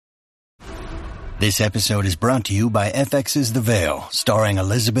This episode is brought to you by FX's The Veil, starring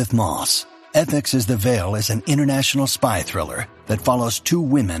Elizabeth Moss. FX's The Veil is an international spy thriller that follows two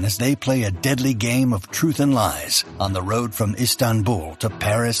women as they play a deadly game of truth and lies on the road from Istanbul to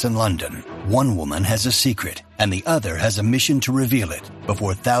Paris and London. One woman has a secret, and the other has a mission to reveal it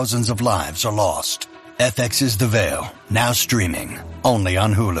before thousands of lives are lost. FX's The Veil, now streaming, only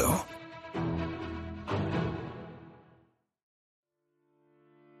on Hulu.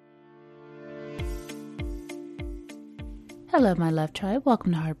 Hello, my love tribe.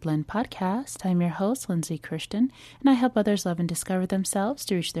 Welcome to Heart Blend Podcast. I'm your host, Lindsay Christian, and I help others love and discover themselves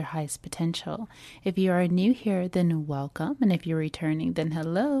to reach their highest potential. If you are new here, then welcome. And if you're returning, then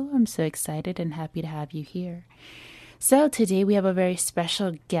hello. I'm so excited and happy to have you here. So today we have a very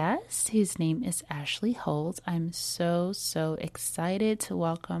special guest whose name is Ashley Holt. I'm so excited to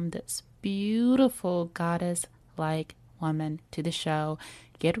welcome this beautiful goddess-like woman to the show.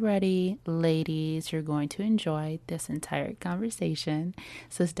 Get ready, ladies. You're going to enjoy this entire conversation.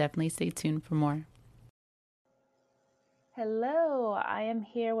 So definitely stay tuned for more. Hello, I am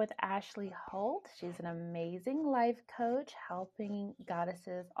here with Ashley Holt. She's an amazing life coach helping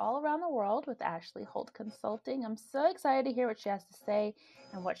goddesses all around the world with Ashley Holt Consulting. I'm so excited to hear what she has to say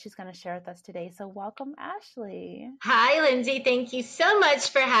and what she's going to share with us today. So welcome, Ashley. Hi, Lindsay. Thank you so much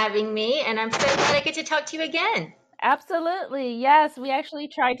for having me. And I'm so glad I get to talk to you again. Absolutely. Yes, we actually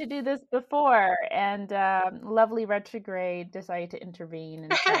tried to do this before, and lovely retrograde decided to intervene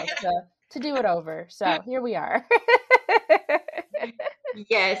and to do it over. So here we are.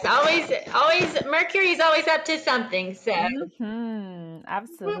 Yes, always Mercury's always up to something. So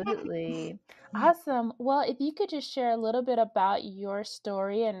Absolutely. Awesome. Well, if you could just share a little bit about your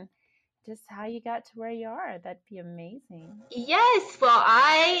story and just how you got to where you are, that'd be amazing. Yes, well,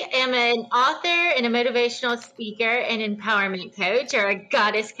 I am an author and a motivational speaker and empowerment coach, or a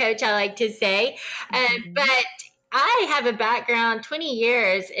goddess coach, I like to say. But I have a background, 20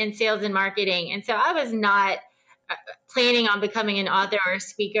 years in sales and marketing. And so I was not planning on becoming an author or a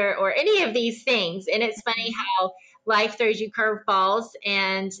speaker or any of these things. And it's funny how life throws you curveballs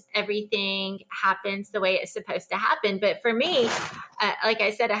and everything happens the way it's supposed to happen. But for me, like I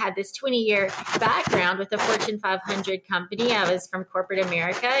said, I had this 20-year background with a Fortune 500 company. I was from corporate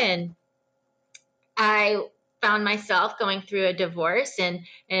America, and I found myself going through a divorce and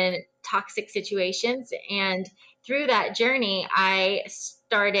toxic situations. And through that journey, I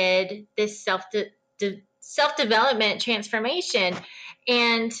started this self-development transformation.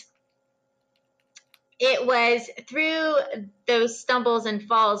 And it was through those stumbles and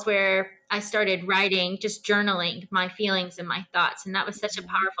falls where I started writing, just journaling my feelings and my thoughts. And that was such a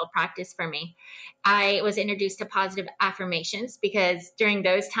powerful practice for me. I was introduced to positive affirmations because during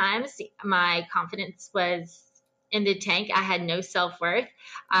those times, my confidence was in the tank. I had no self-worth.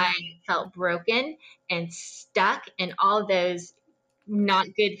 I felt broken and stuck, and all those not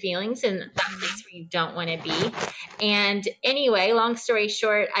good feelings in that place where you don't want to be. And anyway, long story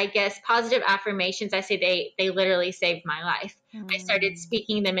short, I guess positive affirmations, I say they literally saved my life. I started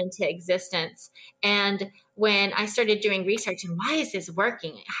speaking them into existence. And when I started doing research and why is this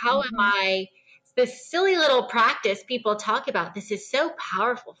working? How am I, this silly little practice people talk about, this is so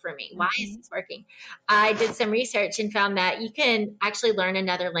powerful for me. Why is this working? I did some research and found that you can actually learn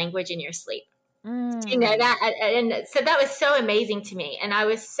another language in your sleep. You know that, and so that was so amazing to me. And I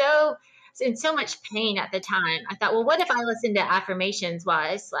was in so much pain at the time. I thought, well, what if I listened to affirmations while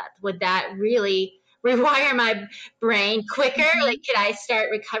I slept? Would that really rewire my brain quicker? Like, could I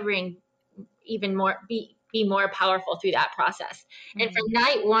start recovering even more, be more powerful through that process? And from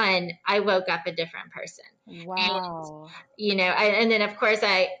night one, I woke up a different person. Wow. And, and then of course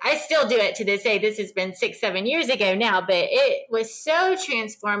I still do it to this day. This has been 6-7 years ago now, but it was so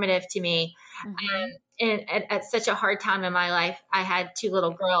transformative to me. And at such a hard time in my life. I had 2 little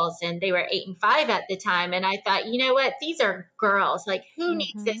girls, and they were 8 and 5 at the time. And I thought, you know what? These are girls. Like, who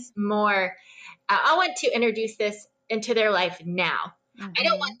needs this more? I want to introduce this into their life now. I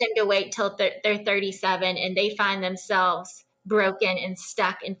don't want them to wait till they're 37 and they find themselves broken and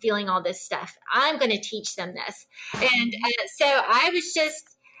stuck and feeling all this stuff. I'm going to teach them this. And so I was just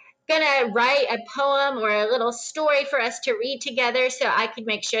going to write a poem or a little story for us to read together so I could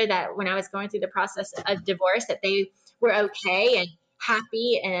make sure that when I was going through the process of divorce that they were okay and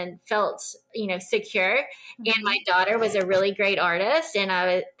happy and felt, secure. And my daughter was a really great artist, and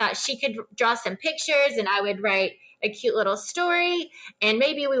I thought she could draw some pictures and I would write a cute little story, and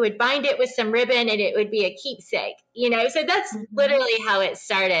maybe we would bind it with some ribbon and it would be a keepsake, so that's literally how it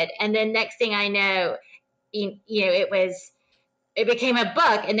started. And then next thing I know, it became a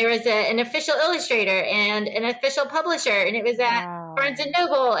book, and there was an official illustrator and an official publisher, and it was at Barnes and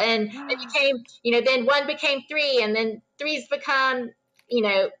Noble, and it became, then one became three, and then three's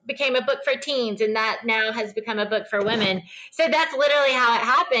became a book for teens, and that now has become a book for women. So that's literally how it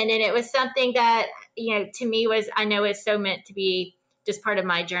happened. And it was something that, to me I know is so meant to be just part of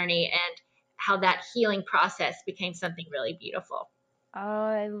my journey, and how that healing process became something really beautiful. Oh,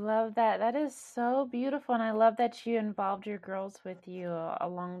 I love that. That is so beautiful. And I love that you involved your girls with you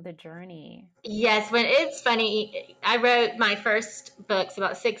along the journey. Yes, when it's funny, I wrote my first books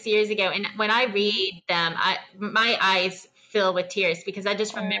about 6 years ago, and when I read them, my eyes fill with tears, because I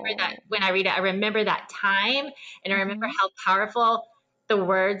just remember that when I read it, I remember that time, and I remember how powerful the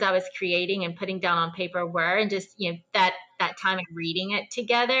words I was creating and putting down on paper were, and just that time of reading it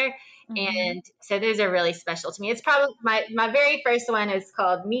together. And so those are really special to me. It's probably my very first one is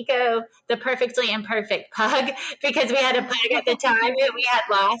called Miko, the Perfectly Imperfect Pug, because we had a pug at the time that we had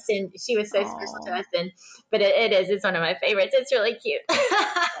lost, and she was so special to us. But it's one of my favorites. It's really cute.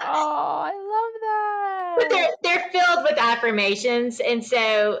 Oh, I love that. But they're filled with affirmations, and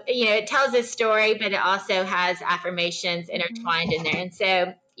so it tells a story, but it also has affirmations intertwined in there. And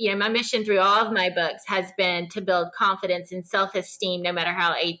so my mission through all of my books has been to build confidence and self-esteem, no matter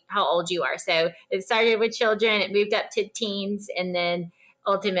how old you are. So it started with children, it moved up to teens, and then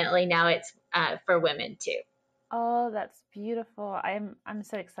ultimately now it's for women too. Oh, that's beautiful. I'm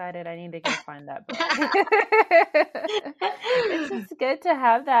so excited. I need to go find that book. It's just good to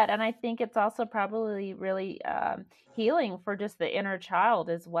have that. And I think it's also probably really healing for just the inner child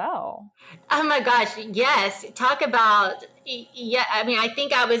as well. Oh my gosh, yes. Talk about, yeah. I mean, I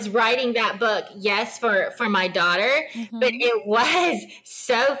think I was writing that book, yes, for my daughter, but it was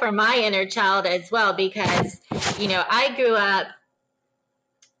so for my inner child as well, because, I grew up,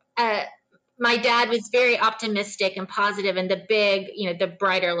 my dad was very optimistic and positive, and the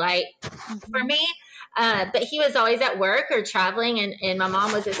brighter light for me. But he was always at work or traveling, and my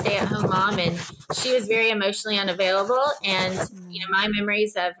mom was a stay-at-home mom, and she was very emotionally unavailable. And my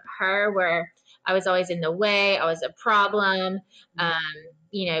memories of her were, I was always in the way, I was a problem,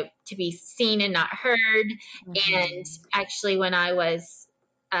 to be seen and not heard. And actually, when I was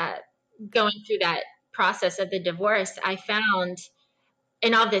going through that process of the divorce, I found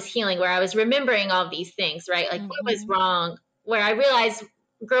in all this healing where I was remembering all these things, right? Like what was wrong, where I realized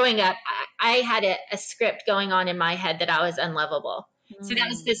growing up, I had a script going on in my head that I was unlovable. So that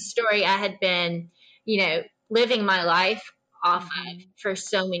was this story I had been, living my life off of for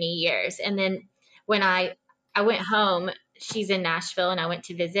so many years. And then when I went home, she's in Nashville, and I went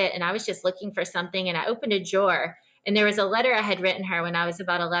to visit, and I was just looking for something, and I opened a drawer, and there was a letter I had written her when I was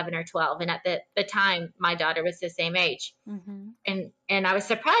about 11 or 12. And at the time, my daughter was the same age. And I was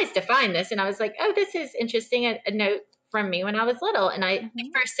surprised to find this. And I was like, oh, this is interesting. A note from me when I was little. And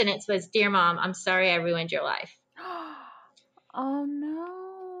the first sentence was, "Dear Mom, I'm sorry I ruined your life." Oh,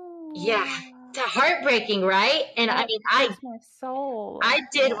 no. Yeah. It's heartbreaking, right? And I mean, my soul. I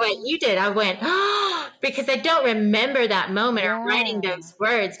did what you did. I went, because I don't remember that moment or writing those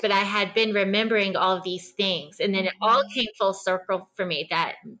words, but I had been remembering all of these things. And then it all came full circle for me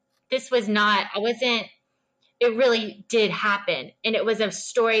that this was not, it really did happen. And it was a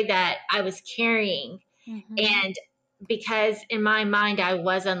story that I was carrying. And because in my mind, I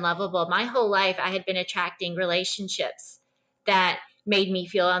was unlovable. My whole life, I had been attracting relationships that made me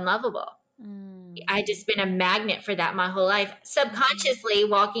feel unlovable. I just been a magnet for that my whole life, subconsciously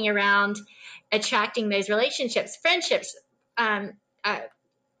walking around, attracting those relationships, friendships,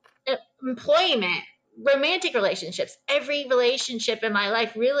 employment, romantic relationships. Every relationship in my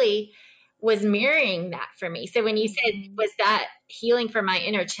life really was mirroring that for me. So when you said, was that healing for my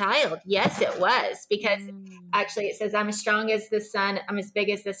inner child? Yes, it was, because actually it says, I'm as strong as the sun, I'm as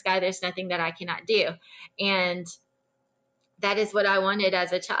big as the sky, there's nothing that I cannot do. And that is what I wanted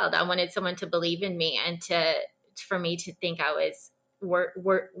as a child. I wanted someone to believe in me, and for me to think I was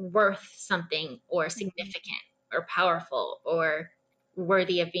worth something, or significant, or powerful, or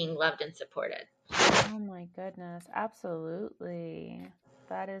worthy of being loved and supported. Oh my goodness. Absolutely.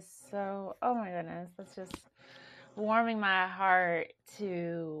 That is so, oh my goodness. That's just warming my heart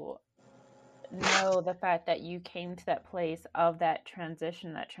to know the fact that you came to that place of that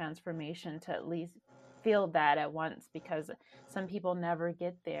transition, that transformation, to at least feel that at once, because some people never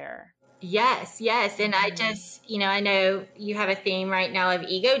get there. Yes. And I just, I know you have a theme right now of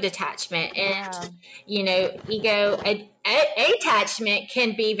ego detachment, and, ego attachment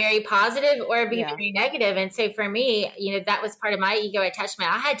can be very positive or be very negative. And so for me, that was part of my ego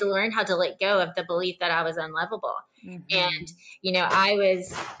attachment. I had to learn how to let go of the belief that I was unlovable. And,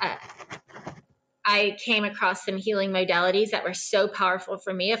 I came across some healing modalities that were so powerful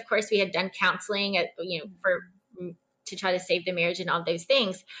for me. Of course, we had done counseling for to try to save the marriage and all those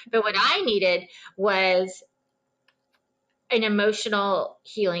things. But what I needed was an emotional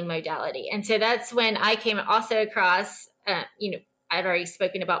healing modality. And so that's when I came also across, I'd already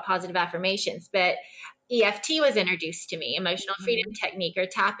spoken about positive affirmations, but EFT was introduced to me, emotional freedom technique or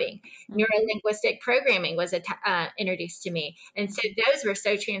tapping. Neuro-linguistic programming was introduced to me. And so those were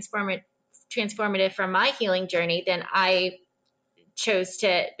so transformative from my healing journey. Then I chose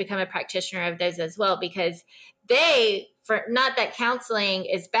to become a practitioner of those as well, because not that counseling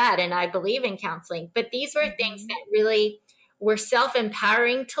is bad, and I believe in counseling, but these were things that really were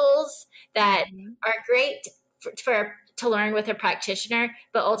self-empowering tools that are great to learn with a practitioner,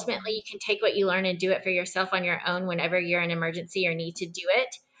 but ultimately you can take what you learn and do it for yourself on your own whenever you're in an emergency or need to do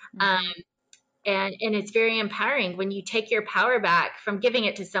it. And it's very empowering when you take your power back from giving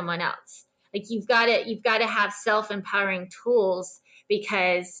it to someone else. Like you've got to have self-empowering tools,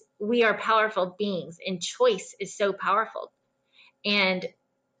 because we are powerful beings and choice is so powerful. And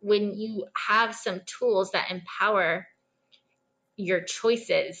when you have some tools that empower your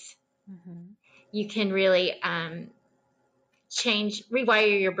choices, you can really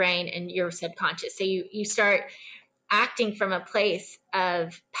rewire your brain and your subconscious. So you start acting from a place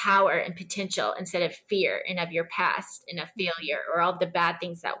of power and potential instead of fear and of your past and of failure or all the bad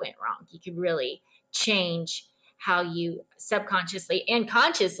things that went wrong. You can really change how you subconsciously and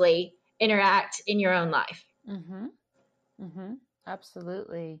consciously interact in your own life.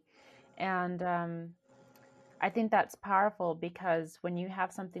 Absolutely. And I think that's powerful, because when you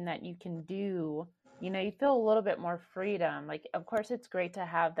have something that you can do, you feel a little bit more freedom. Like, of course, it's great to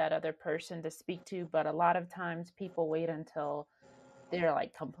have that other person to speak to, but a lot of times people wait until they're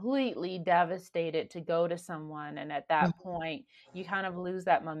like completely devastated to go to someone. And at that point, you kind of lose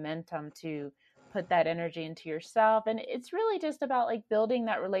that momentum to put that energy into yourself. And it's really just about like building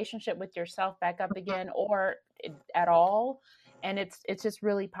that relationship with yourself back up again, or at all. And it's just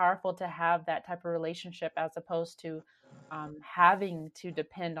really powerful to have that type of relationship, as opposed to having to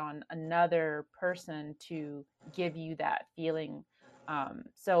depend on another person to give you that feeling.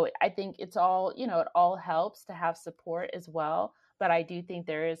 So I think it's all, it all helps to have support as well. But I do think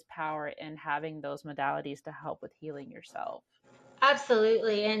there is power in having those modalities to help with healing yourself.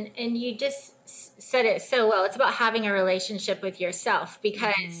 Absolutely. And you just said it so well. It's about having a relationship with yourself,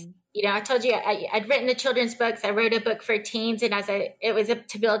 because, I told you I'd written the children's books. I wrote a book for teens, and it was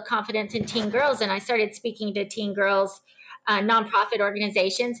to build confidence in teen girls. And I started speaking to teen girls, nonprofit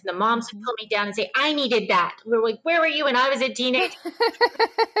organizations. And the moms would pull me down and say, I needed that. We're like, where were you when I was a teenager?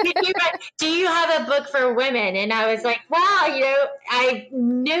 Do you have a book for women? And I was like, wow, I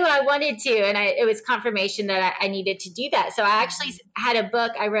knew I wanted to. And it was confirmation that I needed to do that. So I actually had a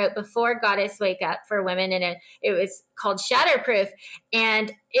book I wrote before Goddess Wake Up for women, and it was called Shatterproof.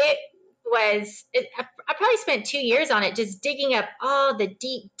 And I probably spent 2 years on it, just digging up all the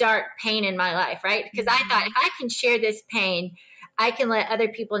deep, dark pain in my life, right? Because I thought, if I can share this pain, I can let other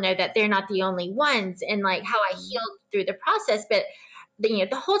people know that they're not the only ones, and like how I healed through the process. But the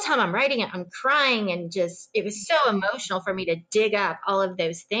whole time I'm writing it, I'm crying, and it was so emotional for me to dig up all of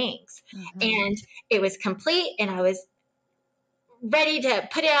those things. And it was complete, and I was ready to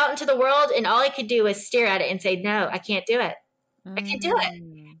put it out into the world, and all I could do was stare at it and say, no, I can't do it. I can't do it.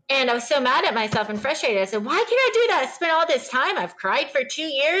 And I was so mad at myself and frustrated. I said, why can't I do that? I spent all this time. I've cried for 2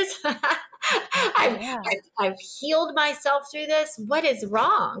 years. I've healed myself through this. What is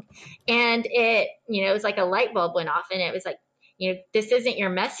wrong? And it was like a light bulb went off, and it was like, this isn't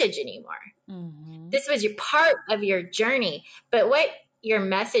your message anymore. This was your part of your journey. But what your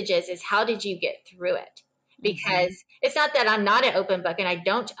message is how did you get through it? Because it's not that I'm not an open book, and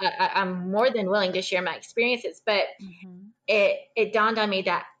I'm more than willing to share my experiences, but it dawned on me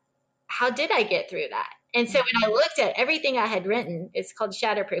that how did I get through that? And so when I looked at everything I had written, it's called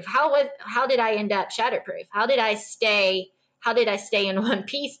Shatterproof. How did I end up shatterproof? How did I stay in one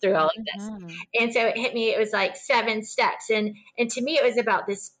piece through all of this? And so it hit me. It was like 7 steps. And to me, it was about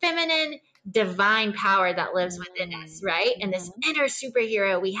this feminine divine power that lives within us, right? And this inner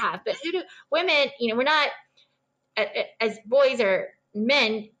superhero we have. But women, we're not, as boys or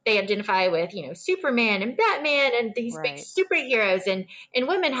men, they identify with, Superman and Batman and these big superheroes, and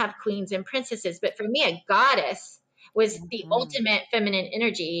women have queens and princesses. But for me, a goddess was the ultimate feminine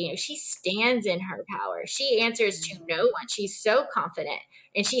energy. She stands in her power. She answers to no one. She's so confident,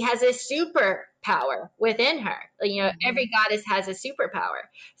 and she has a superpower within her. Every goddess has a superpower.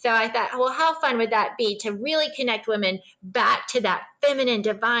 So I thought, well, how fun would that be to really connect women back to that feminine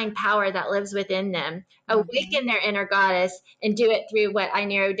divine power that lives within them, awaken their inner goddess, and do it through what I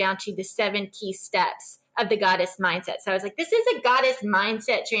narrowed down to the 7 key steps of the goddess mindset. So I was like, this is a goddess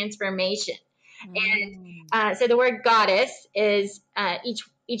mindset transformation. And so the word goddess is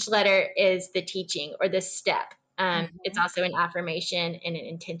each letter is the teaching or the step. It's also an affirmation and an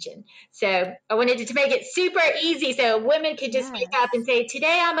intention. So I wanted to make it super easy so women could just wake up and say,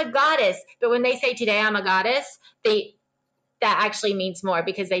 today I'm a goddess. But when they say today I'm a goddess, that actually means more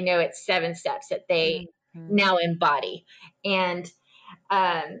because they know it's 7 steps that they now embody. And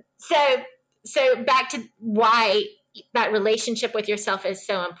so back to why that relationship with yourself is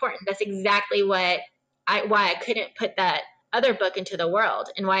so important. That's exactly why I couldn't put that other book into the world,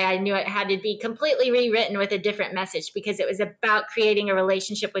 and why I knew it had to be completely rewritten with a different message, because it was about creating a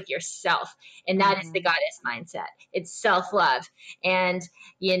relationship with yourself. And that is the goddess mindset. It's self-love. And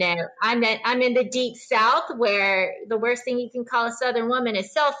I'm in the deep South, where the worst thing you can call a Southern woman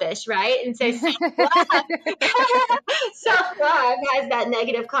is selfish, right? And so self-love has that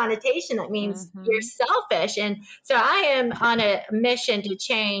negative connotation that means you're selfish. And so I am on a mission to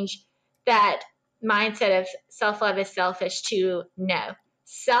change that mindset of self-love is selfish to no.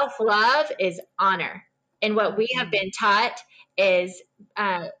 Self-love is honor. And what we have been taught is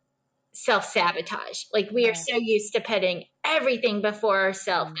self-sabotage. Like, we are so used to putting everything before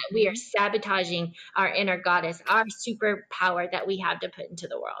ourselves that we are sabotaging our inner goddess, our superpower that we have to put into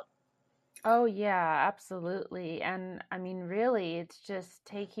the world. Oh, yeah, absolutely. And I mean, really, it's just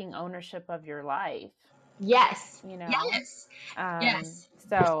taking ownership of your life. Yes. Yes. Yes.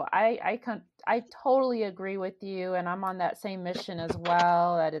 So I totally agree with you. And I'm on that same mission as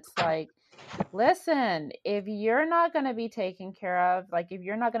well, that it's like, listen, if you're not going to be taken care of, like if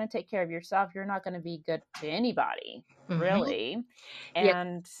you're not going to take care of yourself, you're not going to be good to anybody, really.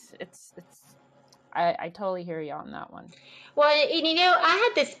 And I totally hear you on that one. Well,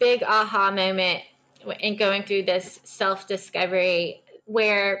 I had this big aha moment in going through this self-discovery,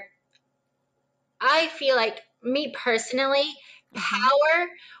 where I feel like, me personally, power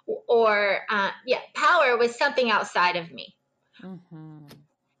power was something outside of me.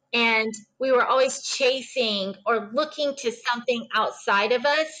 And we were always chasing or looking to something outside of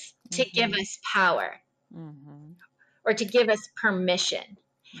us to give us power or to give us permission.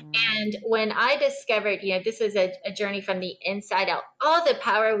 And when I discovered, this was a journey from the inside out, all the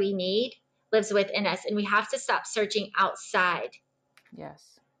power we need lives within us, and we have to stop searching outside.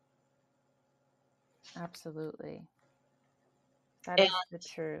 Yes. Absolutely. That is the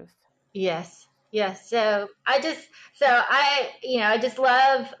truth. Yes. Yes. So I just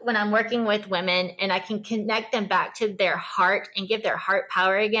love when I'm working with women and I can connect them back to their heart and give their heart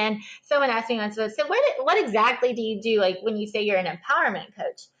power again. Someone asked me once, so what exactly do you do? Like, when you say you're an empowerment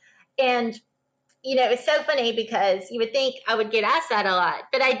coach? And it's so funny, because you would think I would get asked that a lot,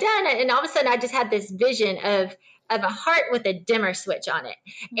 but I done it. And all of a sudden I just had this vision of a heart with a dimmer switch on it.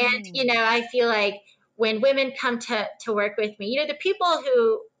 And, I feel like when women come to work with me, the people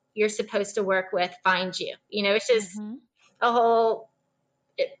who you're supposed to work with find you. It's just a whole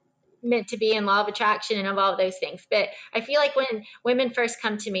meant to be in law of attraction and of all of those things. But I feel like when women first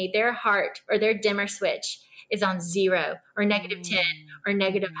come to me, their heart or their dimmer switch is on 0 or -10 or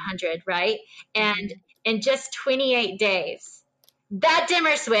 -100, right? And in just 28 days, that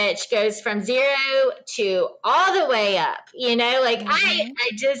dimmer switch goes from 0 to all the way up. I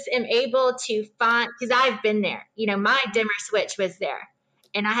just am able to find, because I've been there, my dimmer switch was there,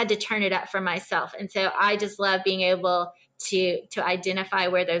 and I had to turn it up for myself. And so I just love being able to identify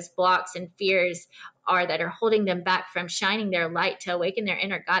where those blocks and fears are that are holding them back from shining their light to awaken their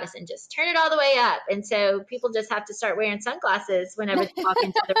inner goddess, and just turn it all the way up. And so people just have to start wearing sunglasses whenever they walk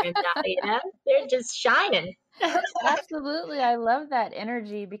into the room now, they're just shining. Absolutely. I love that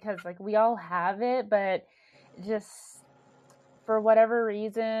energy, because like, we all have it, but just for whatever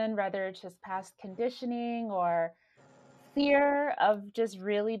reason, whether it's just past conditioning or fear of just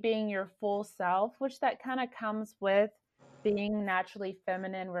really being your full self, which that kind of comes with being naturally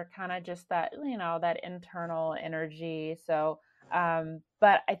feminine. We're kind of just that, that internal energy. So,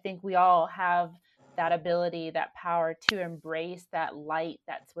 but I think we all have that ability, that power to embrace that light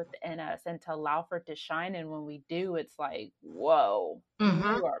that's within us and to allow for it to shine. And when we do, it's like, whoa, you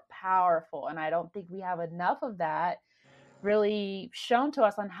are powerful. And I don't think we have enough of that really shown to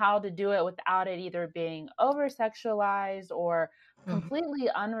us on how to do it without it either being over sexualized or completely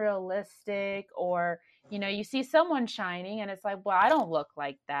unrealistic, or you see someone shining and it's like, well, I don't look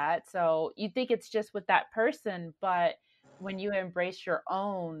like that. So you think it's just with that person, but when you embrace your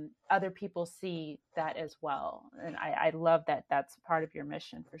own, other people see that as well. And I love that that's part of your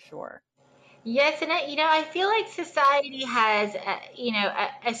mission, for sure. Yes, and I feel like society has,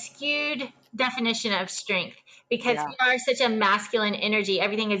 a skewed definition of strength because Yeah. we are such a masculine energy.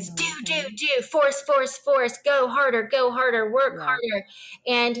 Everything is do, do, Hmm. do, force, force, force, go harder, work Yeah. harder.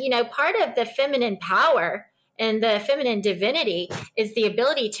 And, part of the feminine power and the feminine divinity is the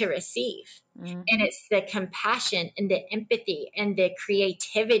ability to receive. And Hmm. it's the compassion and the empathy and the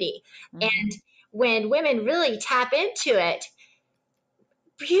creativity. And Hmm. when women really tap into it,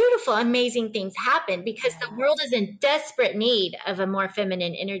 beautiful, amazing things happen because the Yes. world is in desperate need of a more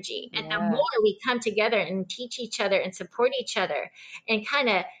feminine energy. And the more Yes. we come together and teach each other and support each other and kind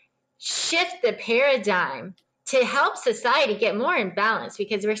of shift the paradigm to help society get more in balance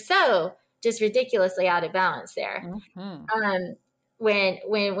because we're so just ridiculously out of balance there. Hmm. Um,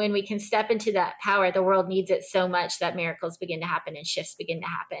 when we can step into that power, the world needs it so much that miracles begin to happen and shifts begin to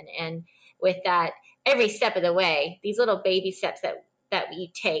happen. And with that, every step of the way, these little baby steps that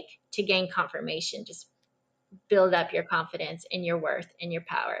we take to gain confirmation, just build up your confidence in your worth and your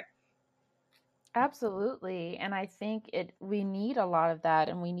power. Absolutely. And I think we need a lot of that,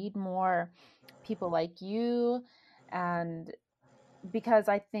 and we need more people like you. And because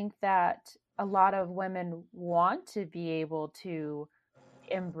I think that a lot of women want to be able to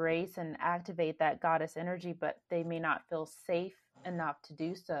embrace and activate that goddess energy, but they may not feel safe enough to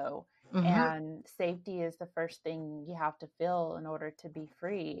do so. Mm-hmm. And safety is the first thing you have to feel in order to be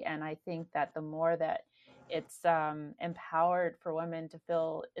free. And I think that the more that it's empowered for women to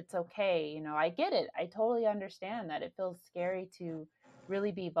feel it's okay, I get it. I totally understand that it feels scary to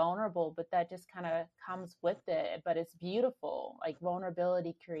really be vulnerable, but that just kind of comes with it. But it's beautiful. Like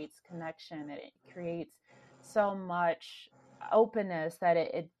vulnerability creates connection, it creates so much openness that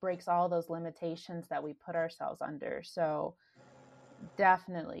it breaks all those limitations that we put ourselves under. So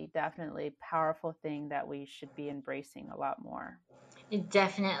definitely powerful thing that we should be embracing a lot more.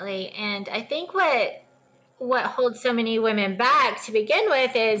 Definitely. And I think what holds so many women back to begin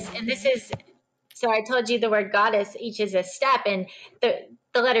with is, and this Hmm. is, so I told you the word goddess, each is a step, and the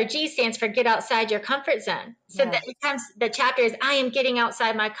letter G stands for get outside your comfort zone. So that it Yes. comes, the chapter is I am getting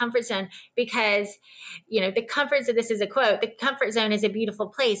outside my comfort zone because, the comfort zone, this is a quote, the comfort zone is a beautiful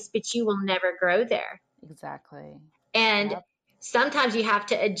place, but you will never grow there. Exactly. And Yep. sometimes you have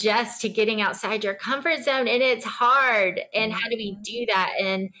to adjust to getting outside your comfort zone, and it's hard. And how do we Hmm. do that?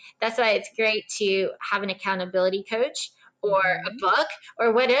 And that's why it's great to have an accountability coach or a Hmm. book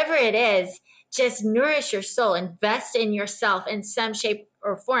or whatever it is. Just nourish your soul, invest in yourself in some shape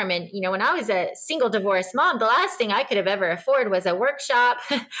or form. And, when I was a single divorced mom, the last thing I could have ever afforded was a workshop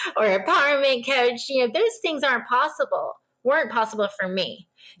or a empowerment coach. Those things weren't possible for me.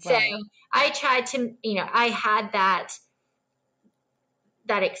 So Right. I tried to, I had that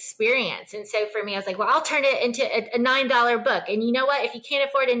experience. And so for me, I was like, well, I'll turn it into a $9 book. And you know what? If you can't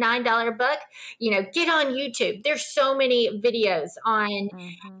afford a $9 book, get on YouTube. There's so many videos on,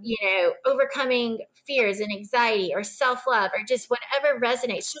 Hmm. overcoming fears and anxiety or self-love or just whatever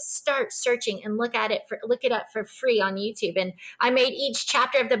resonates. Just start searching and look it up for free on YouTube. And I made each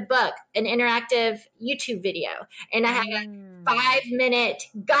chapter of the book an interactive YouTube video. And I had a Mm. 5-minute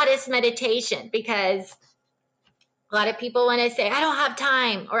goddess meditation because a lot of people want to say, I don't have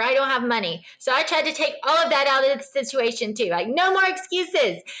time or I don't have money. So I tried to take all of that out of the situation too. Like, no more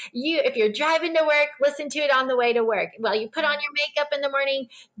excuses. If you're driving to work, listen to it on the way to work. While you put on your makeup in the morning,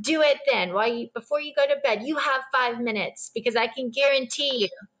 do it then. Before you go to bed, you have 5 minutes because I can guarantee you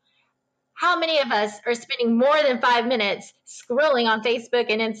how many of us are spending more than 5 minutes scrolling on Facebook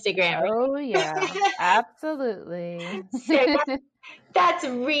and Instagram. Oh yeah, absolutely. So that's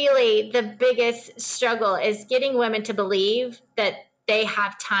really the biggest struggle is getting women to believe that they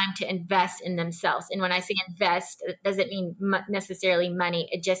have time to invest in themselves. And when I say invest, it doesn't mean necessarily money.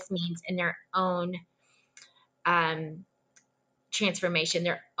 It just means in their own um, transformation,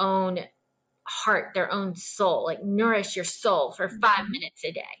 their own heart, their own soul. Like nourish your soul for 5 minutes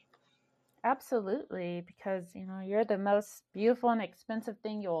a day. Absolutely, because you're the most beautiful and expensive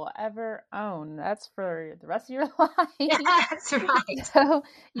thing you'll ever own. That's for the rest of your life. That's right. So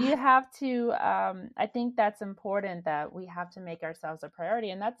you have to. I think that's important that we have to make ourselves a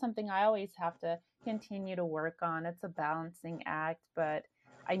priority, and that's something I always have to continue to work on. It's a balancing act, but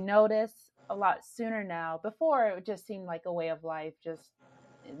I notice a lot sooner now. Before it just seemed like a way of life, just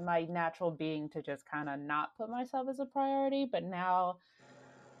my natural being to just kind of not put myself as a priority, but now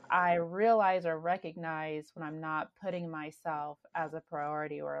I realize or recognize when I'm not putting myself as a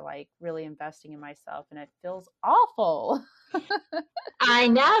priority or like really investing in myself, and it feels awful. I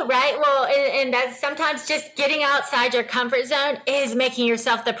know, right? Well, and that's sometimes just getting outside your comfort zone is making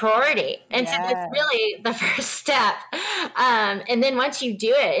yourself the priority. And so that's Yeah, really the first step. And then once you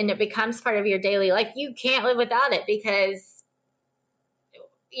do it and it becomes part of your daily life, you can't live without it because,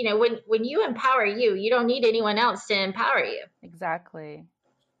 when you empower you, you don't need anyone else to empower you. exactly.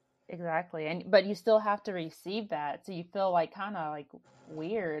 Exactly. But you still have to receive that. So you feel like kind of like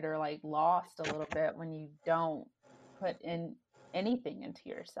weird or like lost a little bit when you don't put in anything into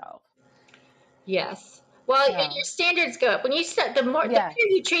yourself. Yes. Well, and So, your standards go up when you start. The better yes.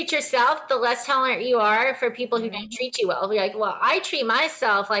 you treat yourself, the less tolerant you are for people who don't Hmm. treat you well. Be like, well, I treat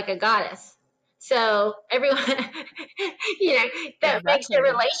myself like a goddess, so everyone, that makes the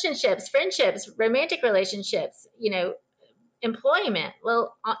Exactly. relationships, friendships, romantic relationships, employment.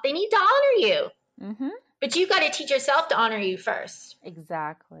 Well, they need to honor you, Hmm. but you got to teach yourself to honor you first.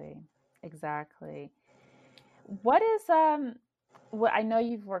 Exactly. Exactly. What is what I know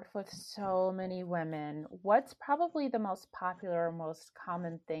you've worked with so many women. What's probably the most popular or most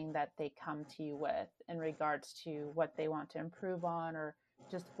common thing that they come to you with in regards to what they want to improve on, or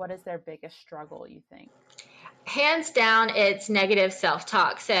just what is their biggest struggle, you think? Hands down, it's negative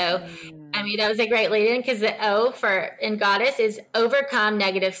self-talk. So, I Mm, mean, that was a great lead in because the O for in goddess is overcome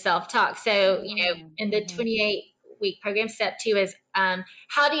negative self-talk. So, mm, in the mm-hmm, 28-week program, step 2 is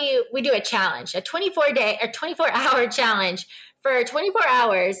we do a challenge, a 24-day or 24-hour challenge for 24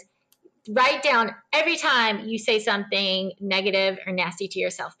 hours. Write down every time you say something negative or nasty to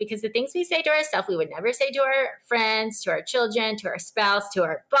yourself, because the things we say to ourselves, we would never say to our friends, to our children, to our spouse, to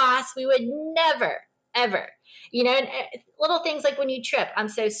our boss. We would never, ever, little things like when you trip, I'm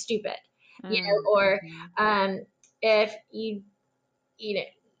so stupid, mm, or mm-hmm, if you know,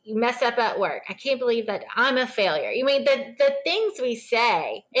 you mess up at work. I can't believe that I'm a failure. You mean the things we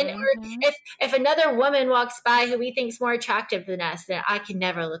say, and or mm-hmm, if another woman walks by who we think's more attractive than us, then I can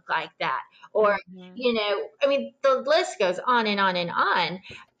never look like that. Or mm-hmm, I mean, the list goes on and on and on.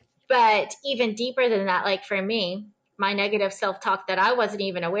 But even deeper than that, like for me, my negative self-talk that I wasn't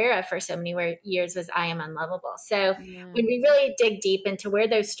even aware of for so many years was I am unlovable. So when mm, we really dig deep into where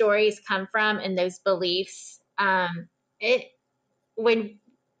those stories come from and those beliefs, it when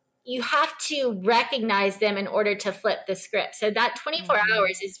you have to recognize them in order to flip the script. So that 24 mm-hmm,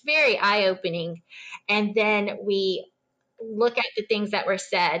 hours is very eye opening. And then we look at the things that were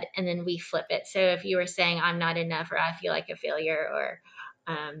said and then we flip it. So if you were saying, I'm not enough, or I feel like a failure, or,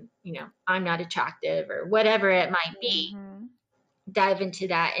 I'm not attractive, or whatever it might be, mm-hmm, dive into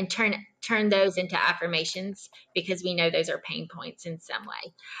that and turn those into affirmations, because we know those are pain points in some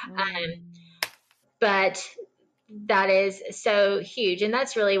way. Um, mm, but that is so huge. And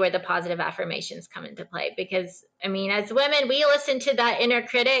that's really where the positive affirmations come into play. Because, I mean, as women, we listen to that inner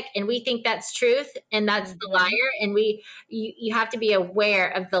critic and we think that's truth and that's the mm-hmm, liar. And you have to be aware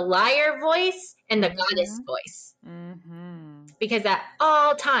of the liar voice and the mm-hmm, goddess voice. mm-hmm. Because at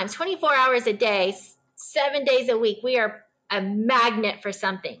all times, 24 hours a day, 7 days a week, we are a magnet for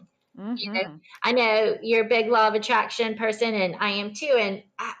something. Mm-hmm. I know you're a big law of attraction person, and I am too. And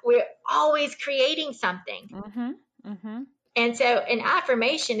we're always creating something. Mm-hmm. Mm-hmm. And so an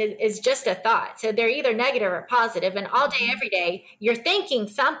affirmation is just a thought. So they're either negative or positive, and all day, Mm-hmm. every day, you're thinking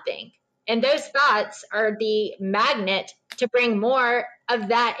something. And those thoughts are the magnet to bring more of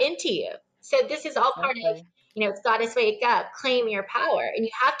that into you. So this is all part of, Exactly. it's Goddess Wake Up, claim your power. And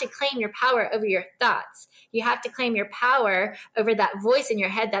you have to claim your power over your thoughts. You have to claim your power over that voice in your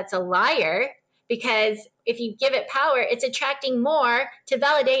head that's a liar. Because if you give it power, it's attracting more to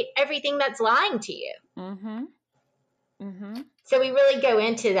validate everything that's lying to you. Mm-hmm. Mm-hmm. So we really go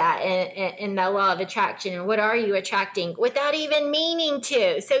into that in the law of attraction, and what are you attracting without even meaning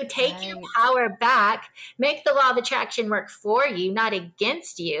to. So take your Right. power back, make the law of attraction work for you, not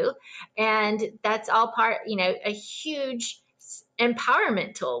against you. And that's all part, a huge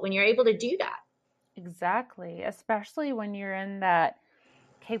empowerment tool when you're able to do that. Exactly. Especially when you're in that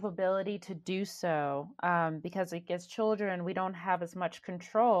capability to do so, because like as children we don't have as much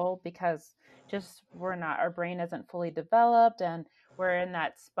control because just we're not, our brain isn't fully developed, and we're in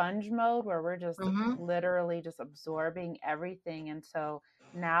that sponge mode where we're just Mm-hmm. literally just absorbing everything. And so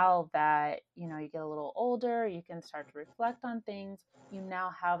now that you get a little older, you can start to reflect on things. You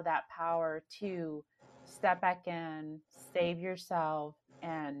now have that power to step back in, save yourself,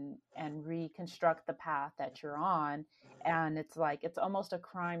 and reconstruct the path that you're on. And it's like it's almost a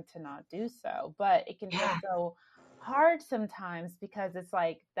crime to not do so, but it can feel Yeah. so hard sometimes because it's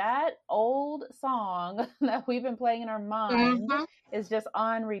like that old song that we've been playing in our mind Mhm. is just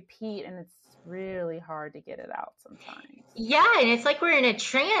on repeat, and it's really hard to get it out sometimes. Yeah, and it's like we're in a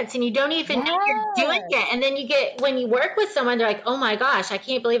trance and you don't even know you're doing Yes. it. And then when you work with someone, they're like, oh my gosh, I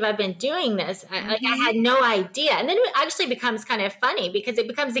can't believe I've been doing this. I had no idea. And then it actually becomes kind of funny because it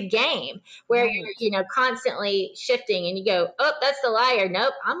becomes a game where Right. you're, constantly shifting and you go, oh, that's the liar.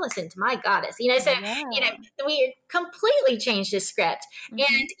 Nope, I'm listening to my goddess. So, Yeah. we completely changed the script. Mm-hmm.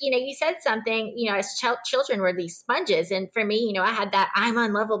 And, you said something, as children were these sponges. And for me, I had that I'm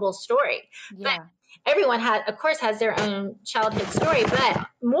unlovable story. But Yeah. everyone of course, has their own childhood story. But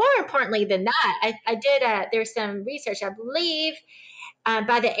more importantly than that, I did, there's some research, I believe,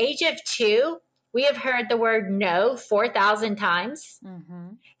 by the age of 2, we have heard the word no 4,000 times. Mm-hmm.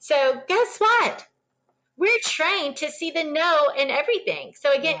 So guess what? We're trained to see the no in everything.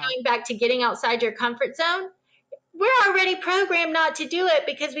 So again, Yeah. going back to getting outside your comfort zone, we're already programmed not to do it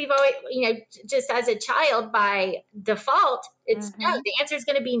because we've always, just as a child by default, it's no. Mm-hmm. The answer is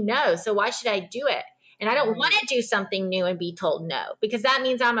going to be no. So why should I do it? And I don't want Right. to do something new and be told no because that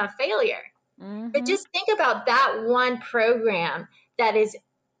means I'm a failure. But Mm-hmm. just think about that one program that is,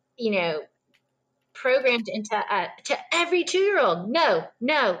 you know, programmed into to every 2-year-old. No,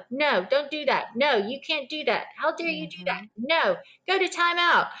 no, no, don't do that. No, you can't do that. How dare you do that? Mm-hmm. No, go to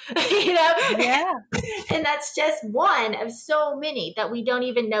timeout. Yeah. And that's just one of so many that we don't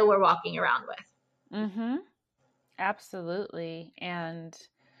even know we're walking around with. Mm-hmm. Absolutely. And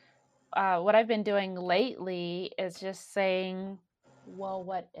what I've been doing lately is just saying, well,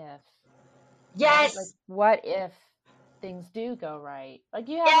 what if? Right? Like, Yes, what if things do go right? Like,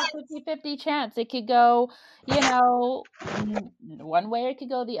 you have a yes. 50-50 chance. It could go, one way, or it could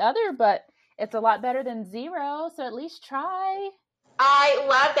go the other, but it's a lot better than zero. So at least try. I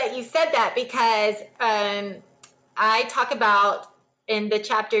love that you said that because I talk about in the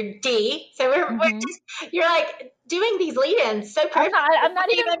chapter D. So we're Hmm. just, you're like doing these lead-ins so perfectly. I'm not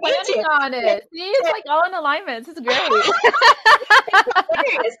I even don't even need planning on to. it. See, it's like all in alignment. This is great.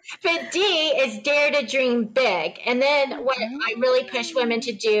 Hilarious. But D is dare to dream big. And then what I really push women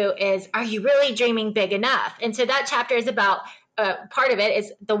to do is, are you really dreaming big enough? And so that chapter is about, part of it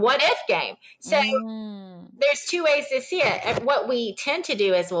is the what if game. So Mm. there's 2 ways to see it. And what we tend to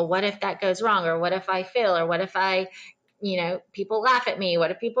do is, well, what if that goes wrong? Or what if I fail? Or what if people laugh at me?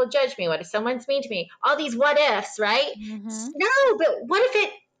 What if people judge me? What if someone's mean to me? All these what ifs, right? Mm-hmm. No, but what if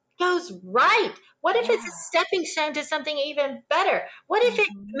it goes right? What if it's a Yeah. stepping stone to something even better? What if it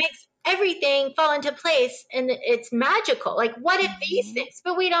Mm-hmm. makes everything fall into place and it's magical? Like, what if these Mm-hmm. things?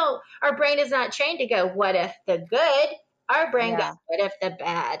 But our brain is not trained to go, what if the good? Our brain goes, Yeah. what if the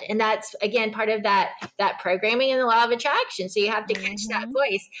bad? And that's again part of that programming and the law of attraction. So you have to catch that Mm-hmm.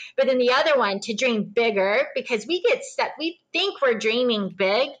 voice. But then the other one, to dream bigger, because we get stuck. We think we're dreaming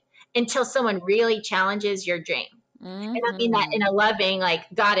big until someone really challenges your dream. And I mean that in Mm-hmm. a loving, like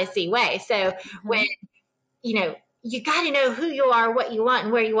goddessy way. So when, Mm-hmm. you got to know who you are, what you want,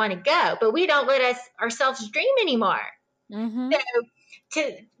 and where you want to go. But we don't let ourselves dream anymore. Mm-hmm. So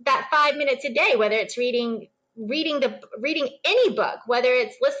to that 5 minutes a day, whether it's reading any book, whether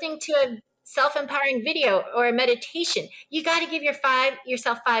it's listening to a self-empowering video or a meditation, you got to give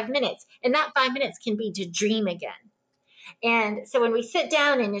yourself 5 minutes, and that 5 minutes can be to dream again. And so when we sit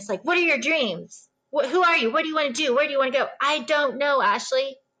down and it's like, what are your dreams? Who are you? What do you want to do? Where do you want to go? I don't know,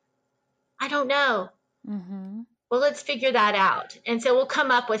 Ashley. I don't know. Mm-hmm. Well, let's figure that out. And so we'll come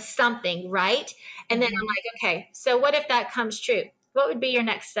up with something, right? And then I'm Mm-hmm. like, okay, so what if that comes true? What would be your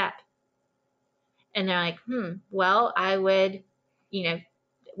next step? And they're like, well, I would,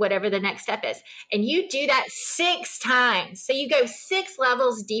 whatever the next step is. And you do that 6 times. So you go 6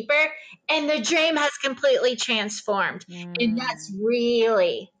 levels deeper and the dream has completely transformed. And that's Mm.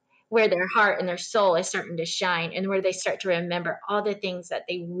 really where their heart and their soul is starting to shine and where they start to remember all the things that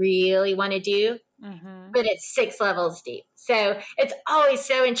they really want to do, Mm-hmm. but it's 6 levels deep. So it's always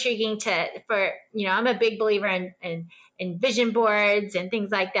so intriguing I'm a big believer in vision boards and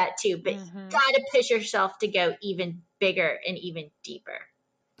things like that too, but you Mm-hmm. got to push yourself to go even bigger and even deeper.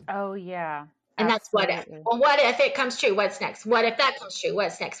 Oh, yeah. And that's what if. Absolutely. Well, what if it comes true? What's next? What if that comes true?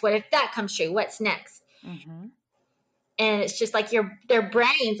 What's next? What if that comes true? What's next? Mm-hmm. And it's just like their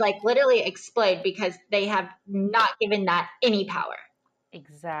brains like literally explode because they have not given that any power.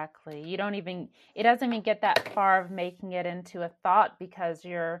 Exactly. It doesn't even get that far of making it into a thought because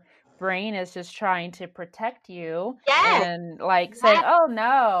your brain is just trying to protect you Yes. and like saying, oh,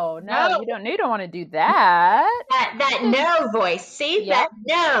 no, No. you don't want to do that. That no voice. See that? Yep.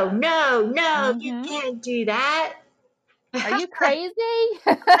 No, no, no, you Mm-hmm. can't do that. Are you crazy?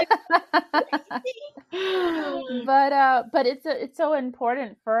 But it's so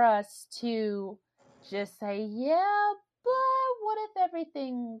important for us to just say, yeah, but what if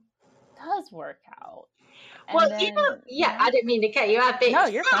everything does work out? Well, And then, yeah, I didn't mean to cut you off, but no,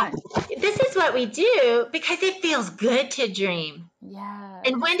 you're fine. this is what we do because it feels good to dream. Yes.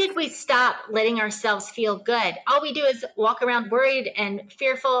 And when did we stop letting ourselves feel good? All we do is walk around worried and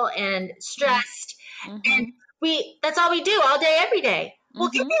fearful and stressed. And that's all we do all day, every day. Well,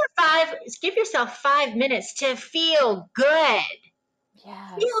 give yourself 5 minutes to feel good.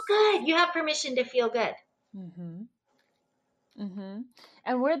 Yes. Feel good. You have permission to feel good.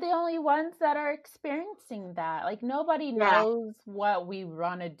 And we're the only ones that are experiencing that. Like nobody knows what we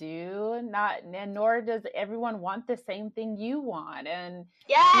want to do, and nor does everyone want the same thing you want. And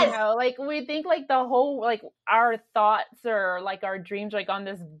like we think like the whole like our thoughts or like our dreams like on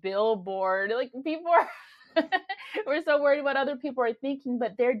this billboard. Like people are we're so worried what other people are thinking,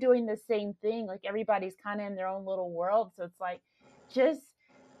 but they're doing the same thing. Like everybody's kind of in their own little world. So it's like just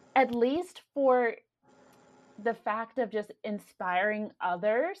at least for the fact of just inspiring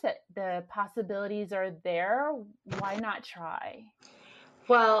others that the possibilities are there, why not try?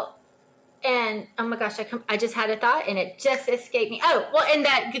 Well, and oh my gosh, I just had a thought and it just escaped me. Oh, well, and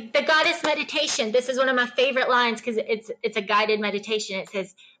that the goddess meditation, this is one of my favorite lines because it's a guided meditation. It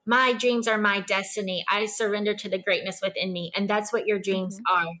says, "My dreams are my destiny. I surrender to the greatness within me." And that's what your dreams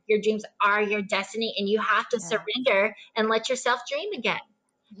are. Your dreams are your destiny, and you have to surrender and let yourself dream again.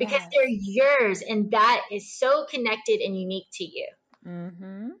 Because they're yours, and that is so connected and unique to you.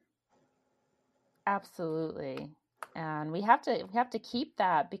 Absolutely. And we have to keep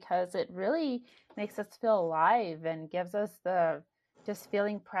that because it really makes us feel alive and gives us the just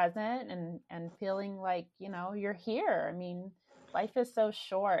feeling present and feeling like, you're here. I mean, life is so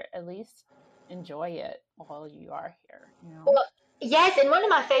short. At least enjoy it while you are here, Well, yes, and one of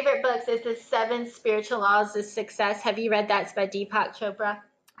my favorite books is The Seven Spiritual Laws of Success. Have you read that? It's by Deepak Chopra.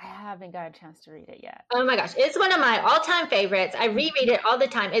 I haven't got a chance to read it yet. Oh my gosh, it's one of my all-time favorites. I reread it all the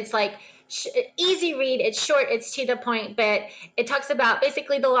time. It's like easy read. It's short. It's to the point, but it talks about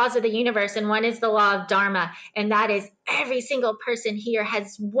basically the laws of the universe, and one is the law of Dharma, and that is every single person here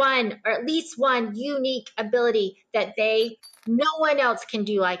has one or at least one unique ability that no one else can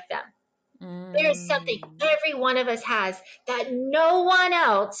do like them. There is something every one of us has that no one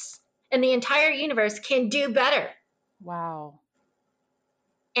else in the entire universe can do better. Wow.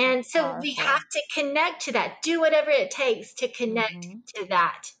 And so we have to connect to that. Do whatever it takes to connect to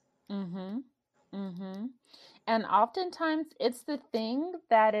that. And oftentimes it's the thing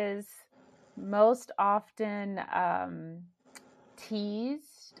that is most often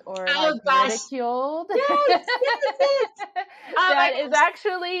teased or ridiculed. Yes. That is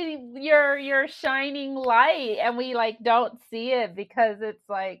actually your shining light, and we like don't see it because it's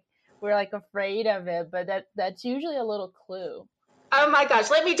like we're like afraid of it, but that's usually a little clue. Oh my gosh,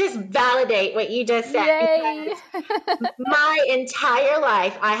 let me just validate what you just said. Yay. My entire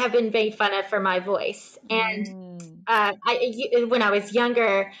life, I have been made fun of for my voice. And when I was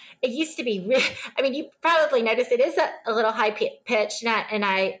younger, it used to be, I mean, you probably noticed it is a little high pitched, and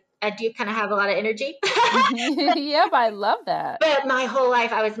I do kind of have a lot of energy. Yep, I love that. But my whole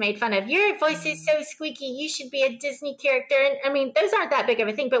life I was made fun of. Your voice is so squeaky. You should be a Disney character. And I mean, those aren't that big of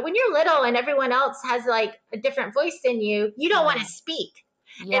a thing. But when you're little and everyone else has like a different voice than you don't want to speak.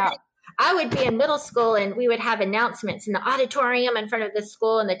 Yeah. And I would be in middle school and we would have announcements in the auditorium in front of the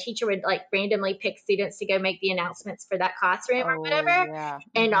school, and the teacher would like randomly pick students to go make the announcements for that classroom or whatever. Yeah.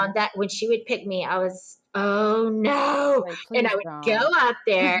 And on that, when she would pick me, I was, oh no. And I would go up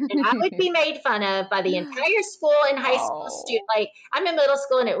there and I would be made fun of by the entire school and high school student. Like I'm in middle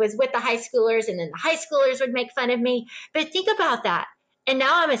school and it was with the high schoolers, and then the high schoolers would make fun of me. But think about that. And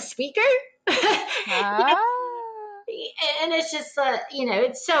now I'm a speaker. And it's just,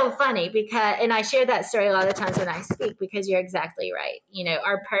 it's so funny because, and I share that story a lot of times when I speak, because you're exactly right.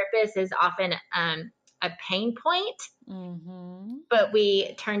 Our purpose is often a pain point, but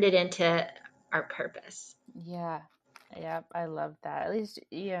we turned it into our purpose. Yeah. Yep. I love that. At least,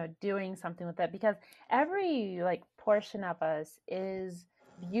 doing something with that, because every like portion of us is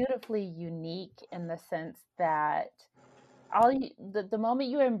beautifully unique in the sense that the moment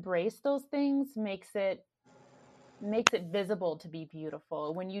you embrace those things makes it visible to be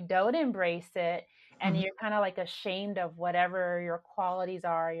beautiful. When you don't embrace it and you're kind of like ashamed of whatever your qualities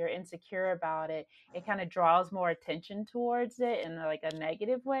are, you're insecure about it, it kind of draws more attention towards it in like a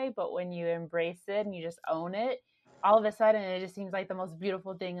negative way. But when you embrace it and you just own it, all of a sudden it just seems like the most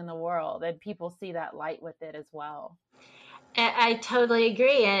beautiful thing in the world, and people see that light with it as well. I totally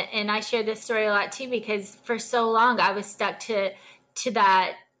agree. And I share this story a lot too, because for so long I was stuck to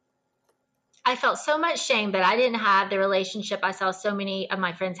that. I felt so much shame that I didn't have the relationship I saw so many of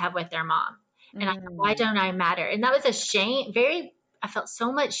my friends have with their mom. And I thought, why Mm, don't I matter? And that was a shame, I felt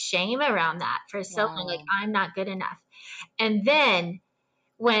so much shame around that for so long, like wow. I'm not good enough. And then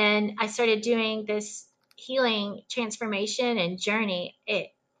when I started doing this healing transformation and journey,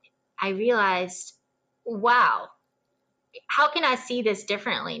 I realized, wow, how can I see this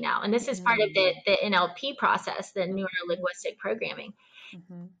differently now? And this is part of Mm, the NLP process, the neuro mhm, linguistic programming.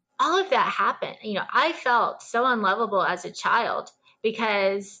 mhm, All of that happened. I felt so unlovable as a child,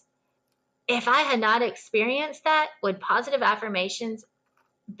 because if I had not experienced that, would positive affirmations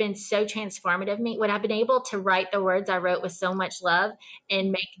been so transformative me? Would I have been able to write the words I wrote with so much love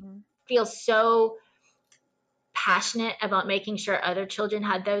and mhm, feel so passionate about making sure other children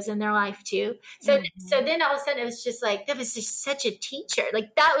had those in their life too? So mhm, then all of a sudden it was just like, that was just such a teacher.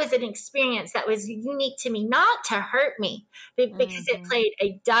 Like, that was an experience that was unique to me, not to hurt me, but because it mhm. played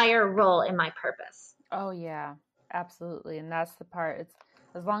a dire role in my purpose. Oh yeah, absolutely. And that's the part. It's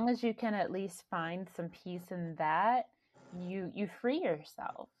as long as you can at least find some peace in that, you free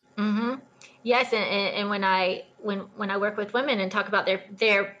yourself. Hmm. Yes, and when I work with women and talk about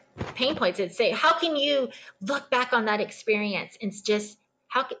their pain points, and say, how can you look back on that experience and just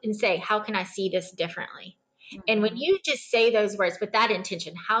and say, how can I see this differently? And when Mhm. you just say those words with that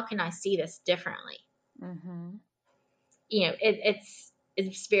intention, how can I see this differently? Mhm.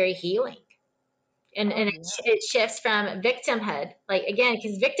 It's very healing, and Oh yeah. it shifts from victimhood, like, again,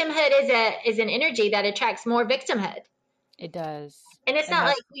 because victimhood is an energy that attracts more victimhood. It does. And it's And not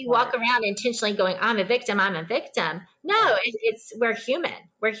like that's the we walk part. around intentionally going, I'm a victim, I'm a victim. No, Right. we're human.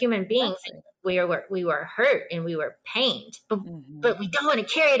 We're human beings. Exactly. We were hurt and we were pained, but Mhm. we don't want to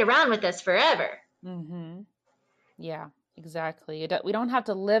carry it around with us forever. Mhm. Yeah, exactly. We don't have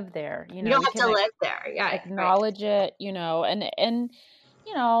to live there. You don't We have to can live there. Yeah, right. acknowledge it, and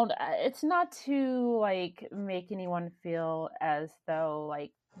it's not to like make anyone feel as though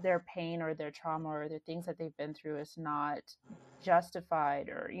like their pain or their trauma or the things that they've been through is not justified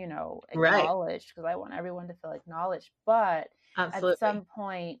or Right. acknowledged, because I want everyone to feel acknowledged, but at Absolutely. some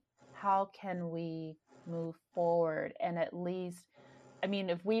point, how can we move forward? And at least, I mean,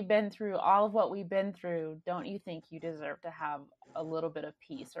 if we've been through all of what we've been through, don't you think you deserve to have a little bit of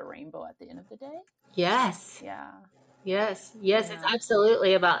peace or rainbow at the end of the day? Yes. Yeah. Yes. Yes. It's Yeah.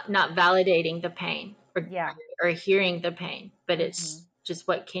 absolutely about not validating the pain, Yeah. or hearing the pain, but it's Mhm. just,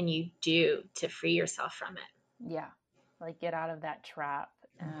 what can you do to free yourself from it? Yeah. Like get out of that trap.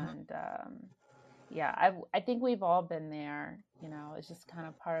 Mhm. And yeah, I think we've all been there, it's just kind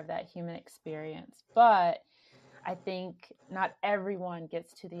of part of that human experience. But I think not everyone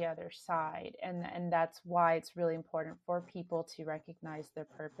gets to the other side, and that's why it's really important for people to recognize their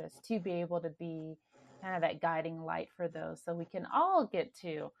purpose, to be able to be kind of that guiding light for those, so we can all get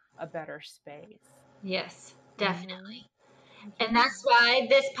to a better space. Yes, Mhm. definitely. And Yeah. that's why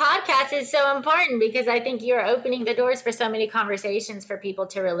this podcast is so important, because I think you're opening the doors for so many conversations for people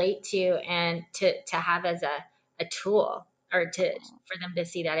to relate to, and to have as a tool, or for them to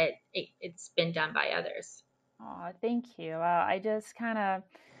see that it's been done by others. Oh, thank you. I just kind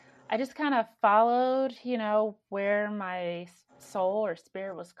of followed, where my soul or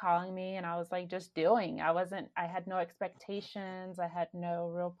spirit was calling me, and I was like just doing. I had no expectations. I had no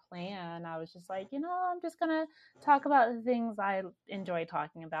real plan. I was just like, I'm just going to talk about the things I enjoy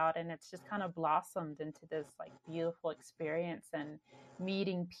talking about, and it's just kind of blossomed into this like beautiful experience and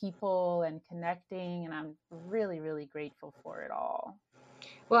meeting people and connecting, and I'm really really grateful for it all.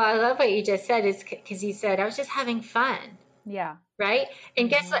 Well, I love what you just said, is because you said, I was just having fun, Yeah. right? And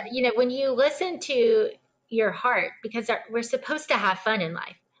guess what? Mhm. When you listen to your heart, because we're supposed to have fun in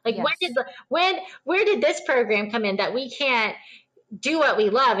life. Like, Yes. where did this program come in, that we can't do what we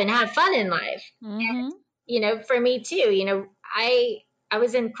love and have fun in life? Mhm. For me too, I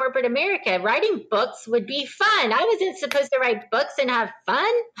was in corporate America. Writing books would be fun. I wasn't supposed to write books and have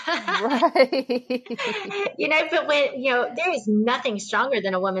fun. Right. But there is nothing stronger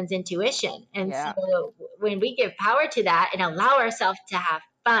than a woman's intuition. And Yeah. so when we give power to that and allow ourselves to have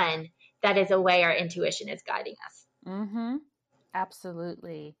fun, that is a way our intuition is guiding us. Mm-hmm.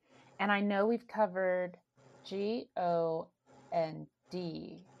 Absolutely. And I know we've covered GOND, right?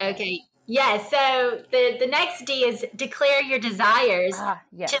 Okay. Yeah. So the next D is declare your desires Ah,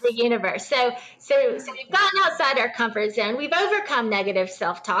 to the yes. universe. So we've Thank gotten you. outside our comfort zone. We've overcome negative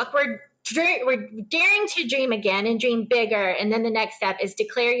self talk. We're we're daring to dream again and dream bigger. And then the next step is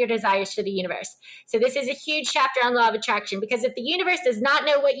declare your desires to the universe. So this is a huge chapter on law of attraction, because if the universe does not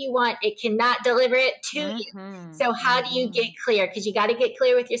know what you want, it cannot deliver it to you. So how do you get clear? Because you got to get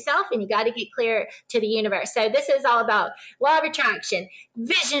clear with yourself, and you got to get clear to the universe. So this is all about law of attraction,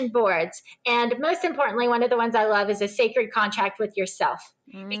 vision boards, and most importantly, one of the ones I love is a sacred contract with yourself.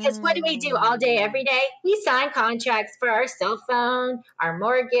 Because what do we do all day, every day? We sign contracts for our cell phone, our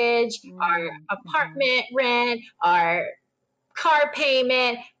mortgage, our apartment rent, our car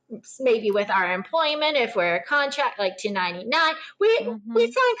payment, maybe with our employment, if we're a contract like 1099. We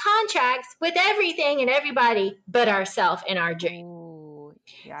sign contracts with everything and everybody but ourselves and our dream. Ooh,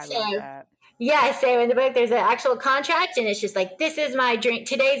 yeah, I love that. Yeah, so in the book, there's an actual contract, and it's just like, this is my dream.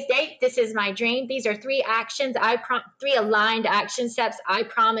 Today's date, this is my dream. These are 3 actions, 3 aligned action steps I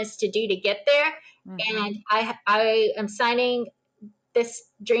promise to do to get there. And I am signing this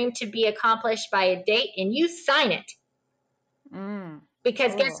dream to be accomplished by a date, and you sign it.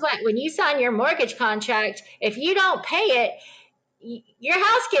 Because guess what? When you sign your mortgage contract, if you don't pay it, your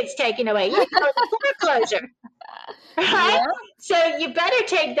house gets taken away. You go to foreclosure. Right? Yeah. So you better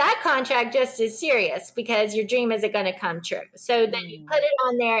take that contract just as serious, because your dream isn't going to come true. So then you put it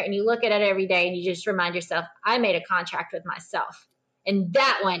on there and you look at it every day, and you just remind yourself, I made a contract with myself. And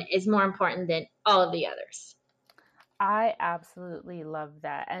that one is more important than all of the others. I absolutely love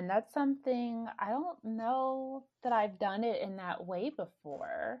that. And that's something, I don't know that I've done it in that way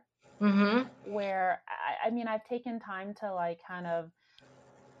before. Where, I mean, I've taken time to like kind of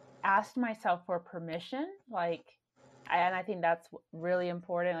ask myself for permission, like, and I think that's really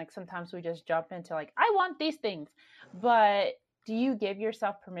important. Like sometimes we just jump into like, I want these things, but do you give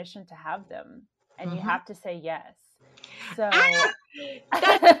yourself permission to have them? And you have to say yes. So but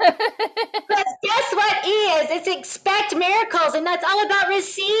guess what is? It's expect miracles, and that's all about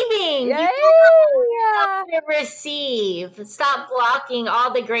receiving. Yeah. You have to receive. Stop blocking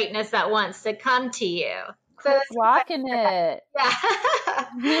all the greatness that wants to come to you. Quit blocking it.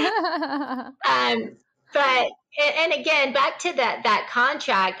 Yeah. But and again, back to that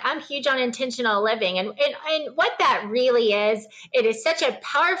contract, I'm huge on intentional living, and what that really is, it is such a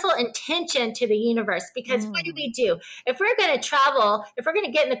powerful intention to the universe. Because what do we do if we're going to travel? If we're going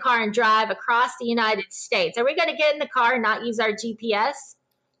to get in the car and drive across the United States, are we going to get in the car and not use our GPS?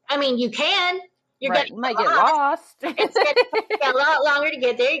 I mean, you can. You might get lost. It's going to take a lot longer to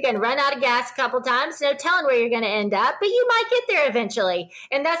get there. You're going to run out of gas a couple times. No telling where you're going to end up, but you might get there eventually.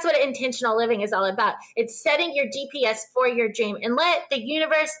 And that's what intentional living is all about. It's setting your GPS for your dream, and let the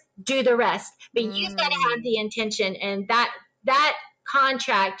universe do the rest. But you've got to have the intention, and that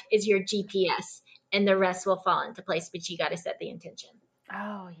contract is your GPS, and the rest will fall into place. But you got to set the intention.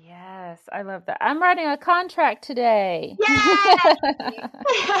 Oh, yes. I love that. I'm writing a contract today. Yes!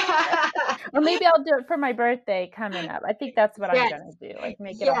 Or maybe I'll do it for my birthday coming up. I think that's what I'm going to do. Like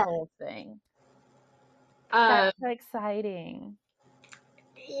make it a whole thing. That's so exciting.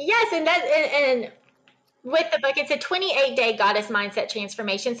 Yes. And with the book, it's a 28-day goddess mindset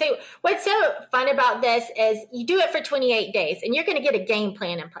transformation. So what's so fun about this is you do it for 28 days, and you're going to get a game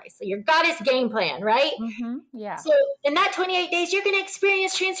plan in place. So your goddess game plan, right? Yeah. So in that 28 days, you're going to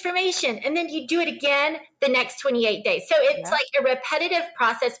experience transformation, and then you do it again the next 28 days. So it's like a repetitive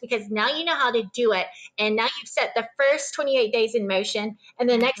process, because now you know how to do it. And now you've set the first 28 days in motion, and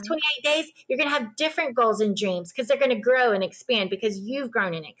the next 28 days, you're going to have different goals and dreams, because they're going to grow and expand because you've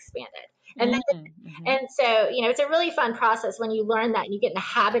grown and expanded. And and so, it's a really fun process when you learn that and you get in the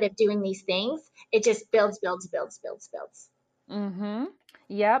habit of doing these things. It just builds.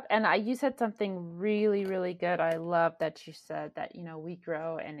 Yep. And you said something really, really good. I love that you said that, we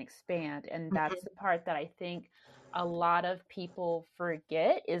grow and expand. And that's the part that I think a lot of people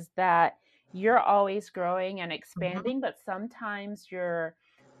forget, is that you're always growing and expanding, but sometimes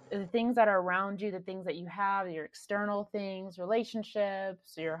the things that are around you, the things that you have, your external things,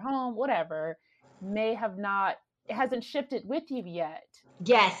 relationships, your home, whatever, it hasn't shifted with you yet.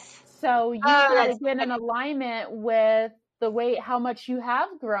 Yes. So you got to get in alignment with how much you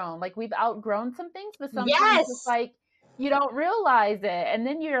have grown. Like we've outgrown some things, but sometimes it's like you don't realize it. And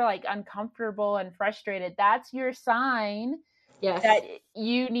then you're like uncomfortable and frustrated. That's your sign that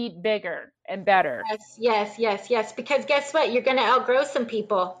you need bigger and better. Yes. Because guess what? You're going to outgrow some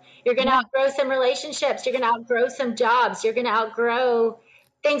people. You're going to outgrow some relationships. You're going to outgrow some jobs. You're going to outgrow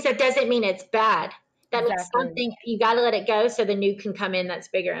things. That doesn't mean it's bad. That means something, you got to let it go so the new can come in that's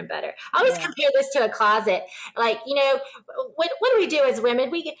bigger and better. I always compare this to a closet. Like, what do we do as women?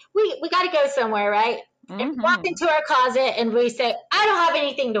 We got to go somewhere, right? And we walk into our closet and we say, I don't have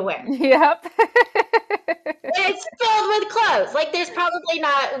anything to wear. Yep. It's filled with clothes. Like there's probably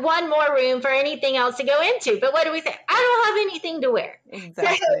not one more room for anything else to go into. But what do we say? I don't have anything to wear.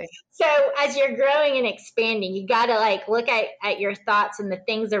 Exactly. So as you're growing and expanding, you got to like look at your thoughts and the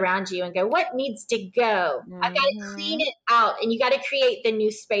things around you and go, what needs to go? I've got to clean it out, and you got to create the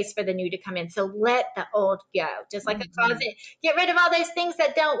new space for the new to come in. So let the old go. Just like a closet, get rid of all those things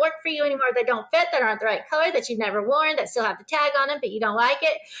that don't work for you anymore, that don't fit, that aren't the right color, that you've never worn, that still have the tag on them, but you don't like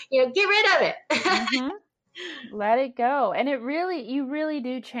it. Get rid of it. Let it go. And you really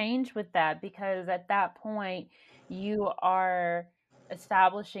do change with that, because at that point you are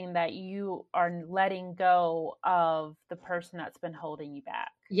establishing that you are letting go of the person that's been holding you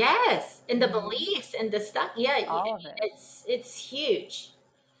back. Yes. And the beliefs and the stuff. Yeah. All of it. It's huge.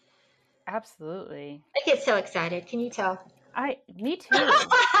 Absolutely. I get so excited. Can you tell? Me too.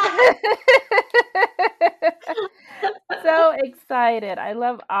 So excited. I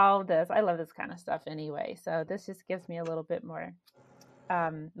love all this. I love this kind of stuff anyway. So this just gives me a little bit more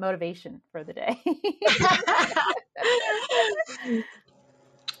motivation for the day.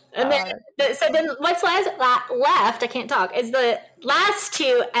 And then what's left, I can't talk, is the last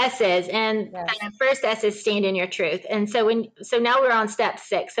two S's. And the first S is stand in your truth. And so now we're on step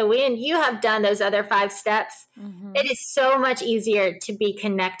 6. So when you have done those other 5 steps, it is so much easier to be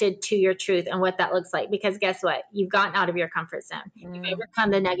connected to your truth and what that looks like. Because guess what? You've gotten out of your comfort zone. You've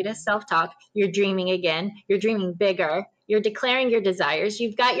overcome the negative self-talk. You're dreaming again. You're dreaming bigger. You're declaring your desires.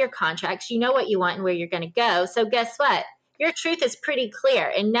 You've got your contracts. You know what you want and where you're going to go. So guess what? Your truth is pretty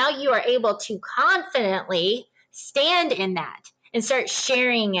clear. And now you are able to confidently stand in that and start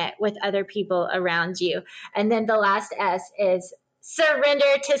sharing it with other people around you. And then the last S is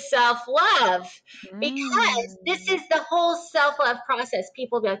surrender to self-love, because this is the whole self-love process.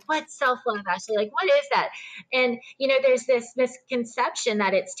 People be like, what's self-love, Ashley? Like, what is that? And, there's this misconception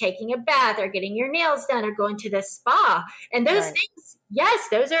that it's taking a bath or getting your nails done or going to the spa. And those things, yes,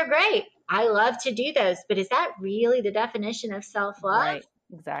 those are great. I love to do those. But is that really the definition of self-love? Right.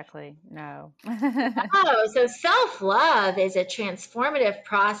 Exactly. No. So self-love is a transformative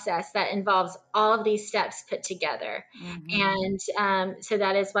process that involves all of these steps put together. And so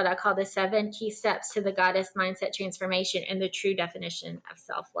that is what I call the 7 key steps to the Goddess Mindset Transformation and the true definition of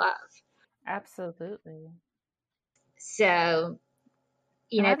self-love. Absolutely. So,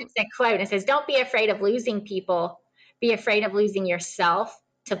 there's a quote, and it says, don't be afraid of losing people. Be afraid of losing yourself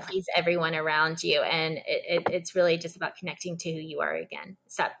to please everyone around you. And it's really just about connecting to who you are again.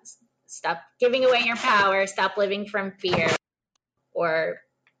 Stop giving away your power. Stop living from fear or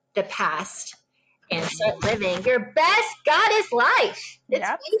the past, and start living your best goddess life. It's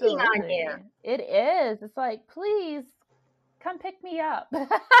waiting on you. It is. It's like, please come pick me up.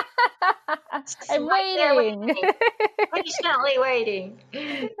 I'm waiting. Patiently waiting.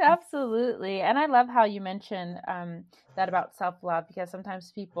 Absolutely. And I love how you mentioned that about self-love, because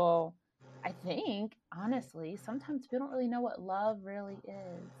sometimes people, I think, honestly, sometimes we don't really know what love really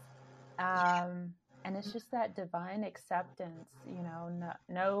is. And it's just that divine acceptance,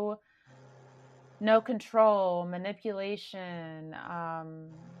 no control, manipulation,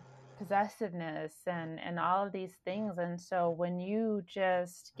 possessiveness, and all of these things. And so when you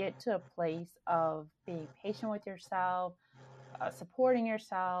just get to a place of being patient with yourself, supporting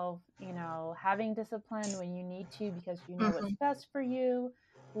yourself, having discipline when you need to, because you know what's best for you,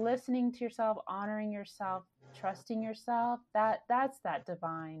 listening to yourself, honoring yourself, trusting yourself, that's that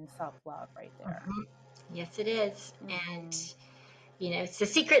divine self-love right there. Yes, it is. And it's the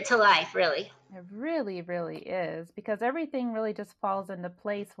secret to life, really. It really, really is, because everything really just falls into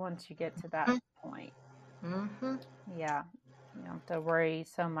place once you get to that point. Yeah. You don't have to worry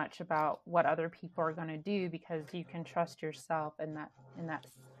so much about what other people are going to do, because you can trust yourself in that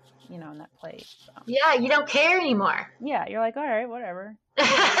place. So. Yeah, you don't care anymore. Yeah, you're like, all right, whatever.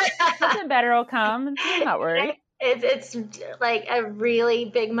 Something better will come. I'm not worried. It's like a really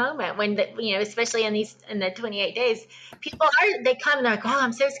big moment when especially in the 28 days, people they come and they're like, oh,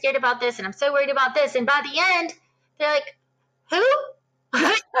 I'm so scared about this and I'm so worried about this, and by the end they're like, who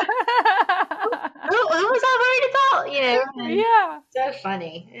was I worried about? Yeah. So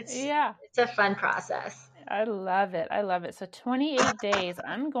funny. It's a fun process. I love it. So 28 days.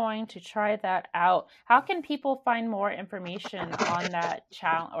 I'm going to try that out. How can people find more information on that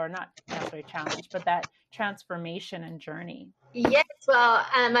challenge, or not necessarily challenge, but that transformation and journey? Yes. Well,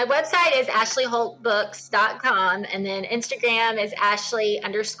 my website is ashleyholtbooks.com, and then Instagram is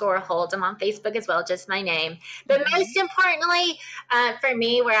Ashley_Holt. I'm on Facebook as well, just my name. But most importantly, for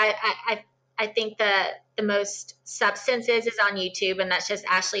me, where I I think the most substance is on YouTube, and that's just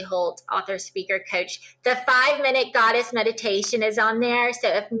Ashley Holt, author, speaker, coach. The 5-minute goddess meditation is on there. So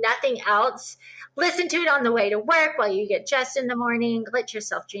if nothing else, listen to it on the way to work while you get dressed in the morning. Let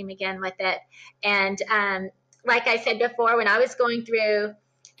yourself dream again with it. And like I said before, when I was going through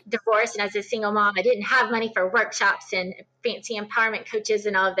divorce and as a single mom, I didn't have money for workshops and fancy empowerment coaches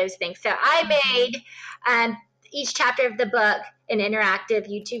and all of those things. So I made each chapter of the book an interactive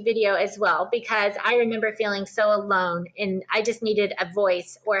YouTube video as well, because I remember feeling so alone and I just needed a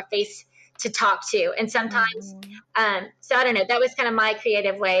voice or a face to talk to. And sometimes, so I don't know, that was kind of my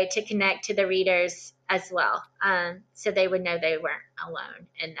creative way to connect to the readers as well. So they would know they weren't alone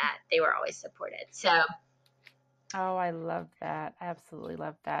and that they were always supported. So. Oh, I love that. I absolutely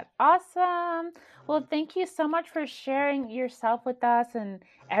love that. Awesome. Well, thank you so much for sharing yourself with us and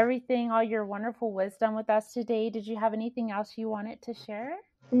everything, all your wonderful wisdom with us today. Did you have anything else you wanted to share?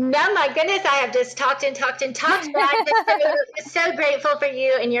 No, my goodness, I have just talked and talked and talked. But I'm so grateful for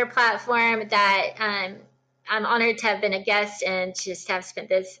you and your platform that I'm honored to have been a guest and just have spent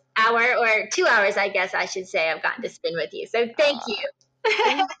this hour or 2 hours, I guess I should say, I've gotten to spend with you. So thank you.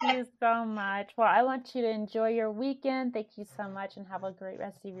 Thank you so much. Well, I want you to enjoy your weekend. Thank you so much and have a great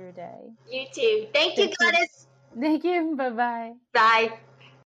rest of your day. You too. Thank you, Goddess. Thank you. Bye-bye. Bye.